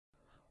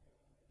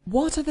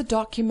What are the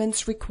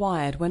documents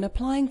required when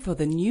applying for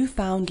the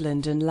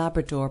Newfoundland and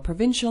Labrador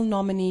Provincial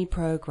Nominee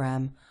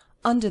Program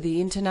under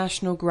the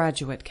International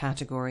Graduate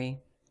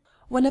category?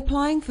 When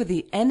applying for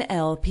the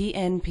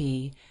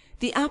NLPNP,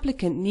 the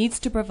applicant needs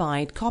to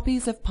provide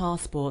copies of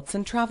passports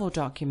and travel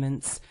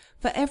documents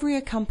for every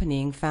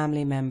accompanying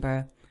family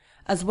member,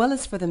 as well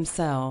as for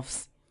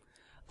themselves,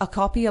 a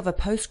copy of a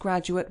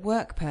postgraduate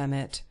work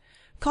permit,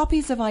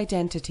 copies of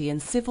identity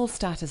and civil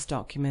status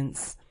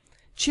documents,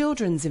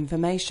 children's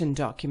information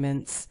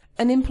documents,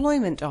 an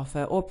employment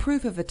offer or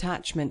proof of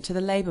attachment to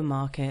the labour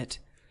market,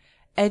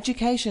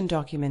 education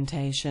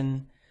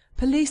documentation,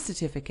 police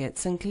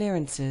certificates and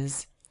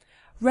clearances,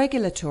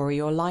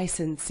 regulatory or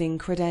licensing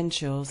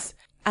credentials,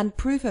 and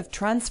proof of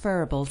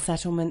transferable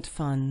settlement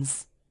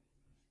funds.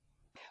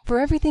 For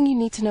everything you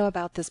need to know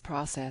about this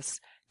process,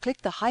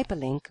 click the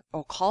hyperlink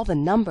or call the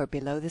number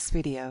below this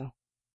video.